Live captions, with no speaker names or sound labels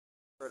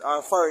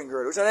or foreign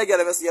girl? Which one of the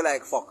girl see you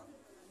like fuck?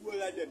 All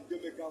of them,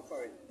 Jamaican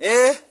foreign.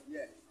 Eh?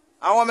 Yeah.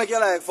 I want to make you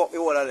like fuck the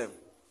whole of them.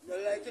 No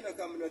like you know,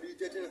 come no do it,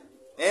 you know.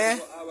 Eh?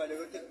 I want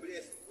to take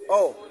place.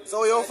 Oh,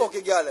 so you fuck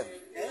your girl them?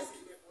 Eh?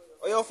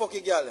 Or you fuck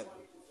your girl them?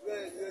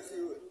 Well, you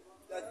see,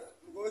 that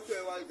go to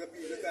one of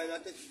people kind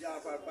of take the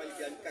job for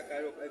panty and cack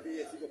her up every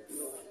year, you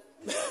know.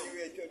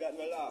 Anyway, show that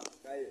no laugh.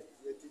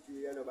 You teach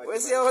you nobody. What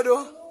you say you do?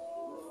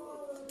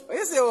 What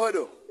you say you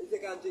do? It's the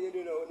kind of thing you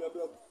do now, no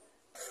block.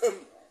 When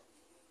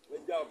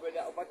you put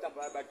that up at top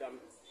of bottom,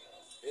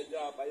 you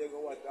drop and you go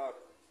watch out.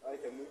 I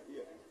can move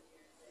here.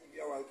 If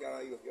you want to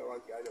carry you, if you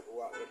want to carry you, go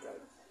walk the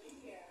time.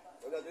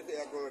 But that's the thing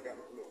I go look at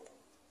the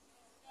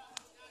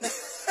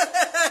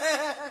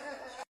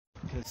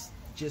Because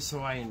just so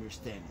I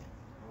understand it.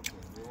 Okay,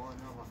 we want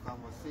to have a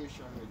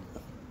conversation with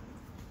you.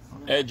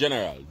 Hey,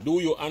 General, do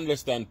you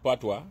understand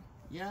Patois?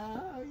 Yeah.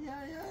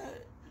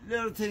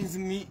 Little things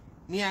me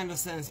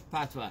understand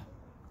patois,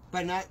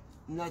 but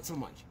not so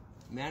much.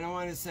 I don't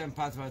understand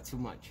patois too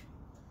much.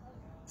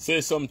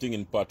 Say something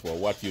in Patois,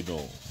 what you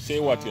know. Say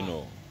what you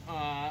know.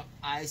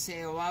 I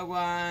say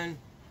wagwan.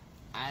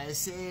 I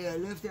say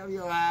lift up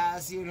your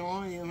ass, you know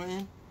what I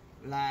mean?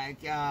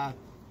 Like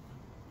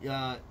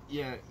you're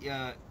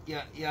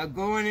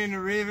going in the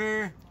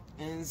river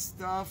and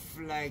stuff.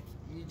 Like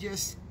you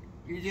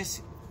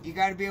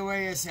gotta be aware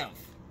of yourself.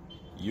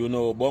 You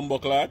know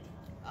Bumbleclad?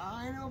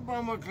 I know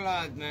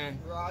Bumbleclad, man.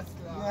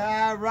 Rascal.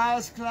 Yeah,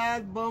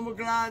 Rasclad,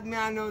 Bumbleclad, man,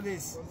 I know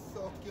this.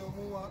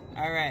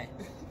 Alright.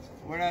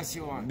 What else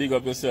you want? Big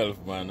up yourself,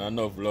 man.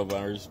 Enough love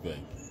and respect.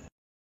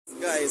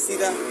 Guys, see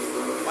that?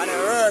 Man, I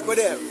work with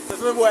them. This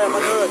is my boy,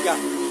 man, I work, yeah.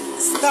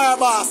 Star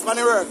boss, man,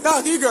 I work.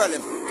 Talk to you, girl,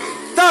 him.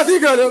 Talk to you,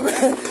 girl, him.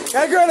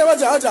 Hey, girl, him,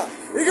 watch out.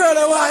 You girl,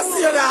 him, want to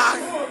see you, dog.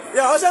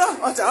 Yeah, watch out.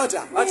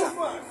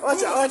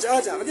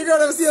 You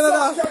girl, him, see you,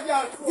 dog.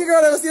 You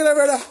girl, him, see you,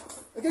 brother.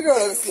 You girl,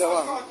 him, see you,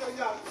 man.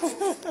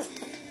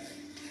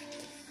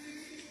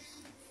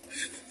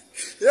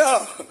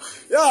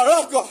 Yo,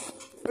 Rocco.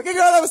 You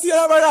girl, him, see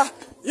you, brother.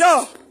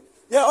 Yo,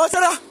 watch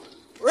out.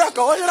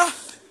 Rocco, watch out.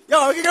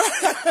 Yo, you girl,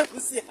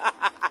 see you.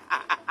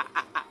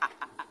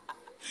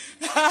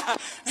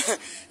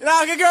 You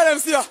know, you girl,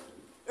 see you.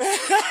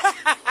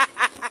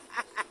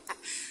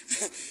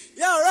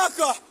 Yo,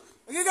 Rocco,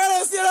 you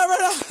girl, see you,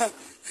 brother.